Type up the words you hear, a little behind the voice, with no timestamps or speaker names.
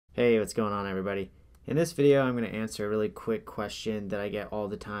Hey, what's going on, everybody? In this video, I'm going to answer a really quick question that I get all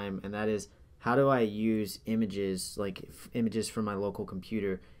the time, and that is, how do I use images, like images from my local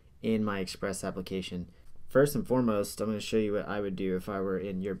computer, in my Express application? First and foremost, I'm going to show you what I would do if I were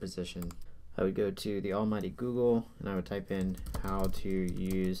in your position. I would go to the almighty Google, and I would type in how to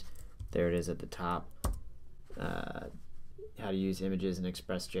use, there it is at the top, how to use images in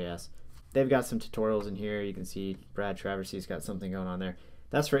Express.js. They've got some tutorials in here. You can see Brad Traversy's got something going on there.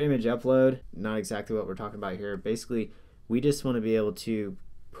 That's for image upload, not exactly what we're talking about here. Basically, we just want to be able to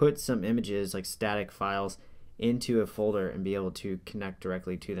put some images, like static files, into a folder and be able to connect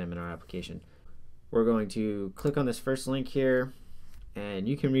directly to them in our application. We're going to click on this first link here, and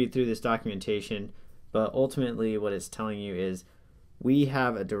you can read through this documentation, but ultimately what it's telling you is we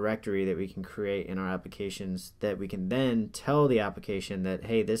have a directory that we can create in our applications that we can then tell the application that,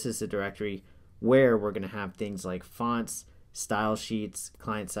 hey, this is the directory where we're going to have things like fonts, style sheets,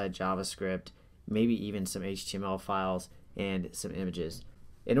 client-side JavaScript, maybe even some HTML files and some images.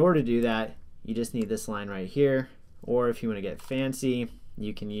 In order to do that, you just need this line right here, or if you want to get fancy,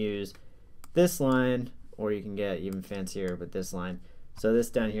 you can use this line, or you can get even fancier with this line. So this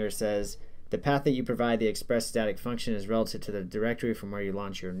down here says, the path that you provide the Express static function is relative to the directory from where you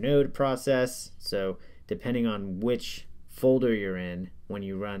launch your node process. So depending on which folder you're in when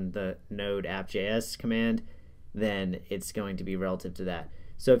you run the node app.js command, then it's going to be relative to that.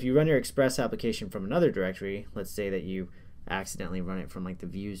 So if you run your Express application from another directory, let's say that you accidentally run it from like the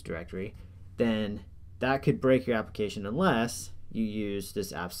views directory, then that could break your application unless you use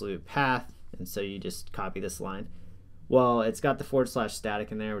this absolute path, and so you just copy this line. Well, it's got the /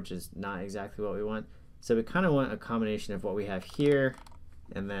 static in there, which is not exactly what we want. So we kind of want a combination of what we have here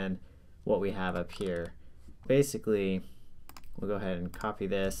and then what we have up here. Basically, we'll go ahead and copy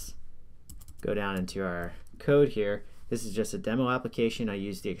this, go down into our code here. This is just a demo application. I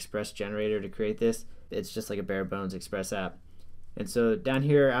use the Express generator to create this. It's just like a bare bones Express app. And so down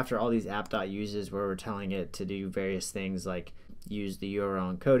here, after all these app.uses where we're telling it to do various things like use the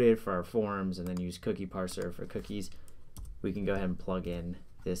URL encoded for our forms and then use cookie parser for cookies, we can go ahead and plug in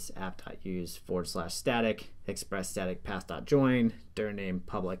this app.use / static express static path.join dir name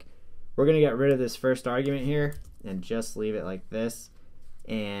public. We're going to get rid of this first argument here and just leave it like this.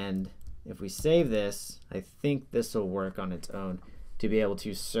 And if we save this, I think this will work on its own to be able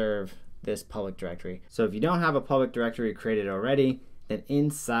to serve this public directory. So if you don't have a public directory created already, then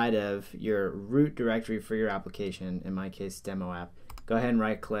inside of your root directory for your application, in my case demo app, go ahead and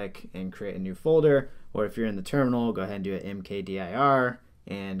right click and create a new folder, or if you're in the terminal, go ahead and do an mkdir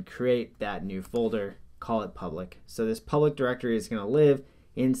and create that new folder, call it public. So this public directory is going to live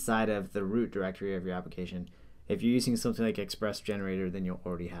inside of the root directory of your application. If you're using something like Express Generator, then you'll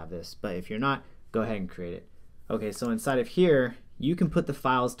already have this. But if you're not, go ahead and create it. Okay, so inside of here, you can put the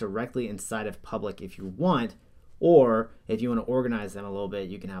files directly inside of public if you want, or if you want to organize them a little bit,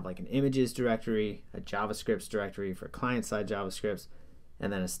 you can have like an images directory, a JavaScripts directory for client-side JavaScripts,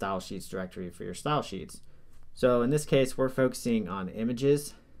 and then a style sheets directory for your style sheets. So in this case, we're focusing on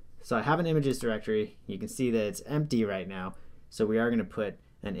images. So I have an images directory. You can see that it's empty right now. So we are going to put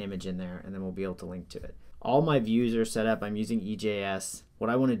an image in there, and then we'll be able to link to it. All my views are set up. I'm using EJS.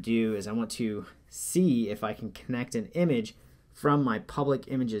 What I want to do is I want to see if I can connect an image from my public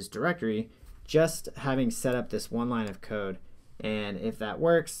images directory, just having set up this one line of code. And if that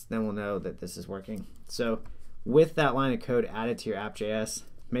works, then we'll know that this is working. So with that line of code added to your app.js,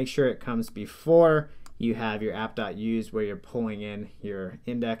 make sure it comes before you have your app.use where you're pulling in your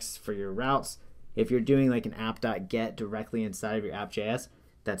index for your routes. If you're doing like an app.get directly inside of your app.js,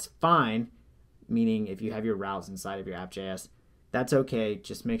 that's fine. Meaning if you have your routes inside of your app.js, that's okay.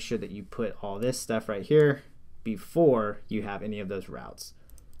 Just make sure that you put all this stuff right here before you have any of those routes.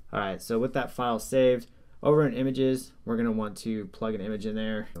 All right, so with that file saved, over in images, we're gonna want to plug an image in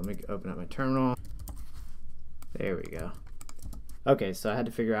there. Let me open up my terminal. There we go. Okay, so I had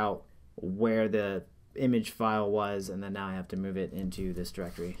to figure out where the image file was, and then now I have to move it into this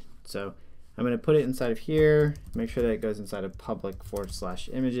directory. So I'm gonna put it inside of here, make sure that it goes inside of public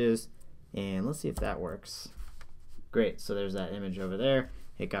 / images, and let's see if that works. Great, so there's that image over there.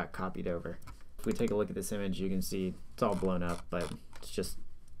 It got copied over. If we take a look at this image, you can see it's all blown up, but it's just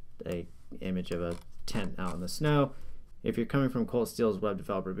a image of a tent out in the snow. If you're coming from Colt Steele's Web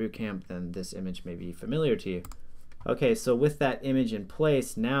Developer Bootcamp, then this image may be familiar to you. Okay, so with that image in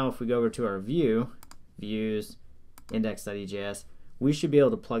place, now if we go over to our view, views, index.ejs, we should be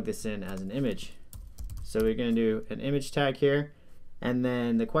able to plug this in as an image. So we're going to do an image tag here, and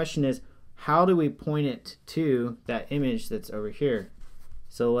then the question is, how do we point it to that image that's over here?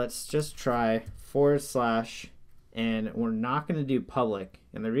 So let's just try / and we're not going to do public.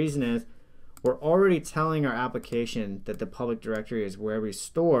 And the reason is we're already telling our application that the public directory is where we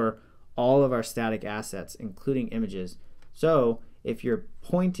store all of our static assets, including images. So if you're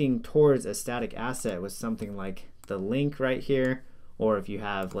pointing towards a static asset with something like the link right here, or if you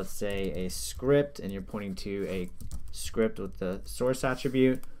have, let's say, a script and you're pointing to a script with the source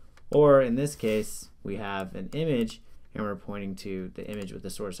attribute, or in this case we have an image and we're pointing to the image with the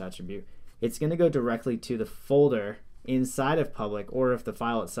source attribute, it's going to go directly to the folder inside of public, or if the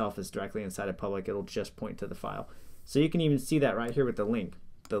file itself is directly inside of public, it'll just point to the file. So you can even see that right here with the link.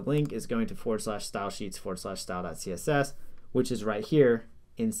 The link is going to /stylesheets/style.css, which is right here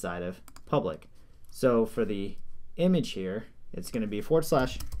inside of public. So for the image here, it's going to be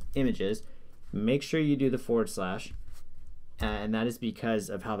 /images. Make sure you do the /, and that is because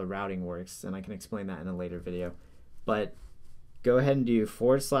of how the routing works, and I can explain that in a later video. But go ahead and do / at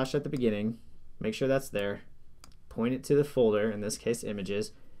the beginning, make sure that's there, point it to the folder, in this case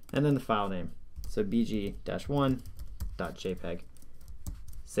images, and then the file name. So bg-1.jpg.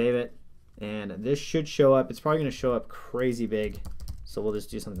 Save it, and this should show up. It's probably going to show up crazy big, so we'll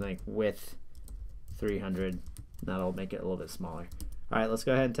just do something like width 300. That'll make it a little bit smaller. All right, let's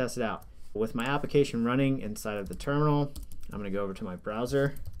go ahead and test it out. With my application running inside of the terminal, I'm going to go over to my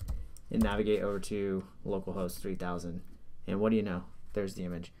browser and navigate over to localhost 3000. And what do you know? There's the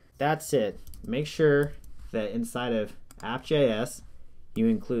image. That's it. Make sure that inside of app.js, you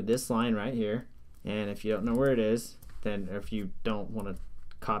include this line right here. And if you don't know where it is, then if you don't want to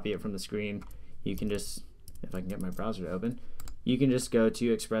copy it from the screen, you can just, if I can get my browser to open, you can just go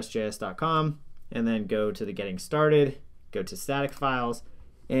to expressjs.com and then go to the getting started, go to static files,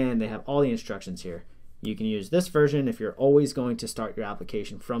 and they have all the instructions here. You can use this version if you're always going to start your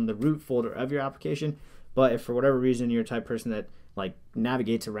application from the root folder of your application. But if for whatever reason you're a type of person that like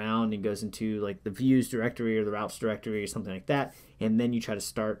navigates around and goes into like the views directory or the routes directory or something like that, and then you try to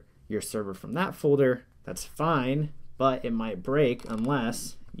start your server from that folder, that's fine, but it might break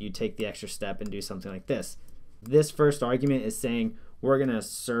unless you take the extra step and do something like this. This first argument is saying we're going to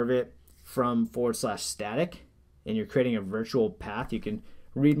serve it from /static, and you're creating a virtual path. You can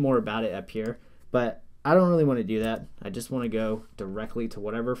read more about it up here, but I don't really want to do that. I just want to go directly to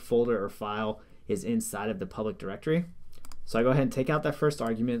whatever folder or file is inside of the public directory. So I go ahead and take out that first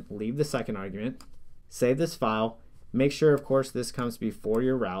argument, leave the second argument, save this file. Make sure, of course, this comes before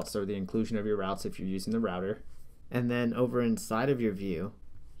your routes or the inclusion of your routes if you're using the router. And then over inside of your view,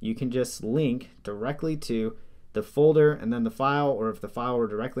 you can just link directly to the folder and then the file, or if the file were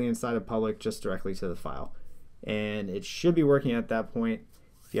directly inside of public, just directly to the file. And it should be working at that point.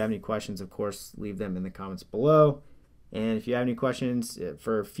 If you have any questions, of course, leave them in the comments below. And if you have any questions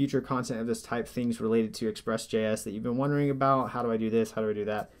for future content of this type, things related to Express.js that you've been wondering about, how do I do this, how do I do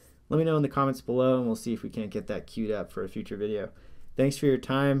that, let me know in the comments below, and we'll see if we can't get that queued up for a future video. Thanks for your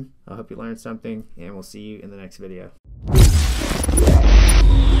time. I hope you learned something, and we'll see you in the next video.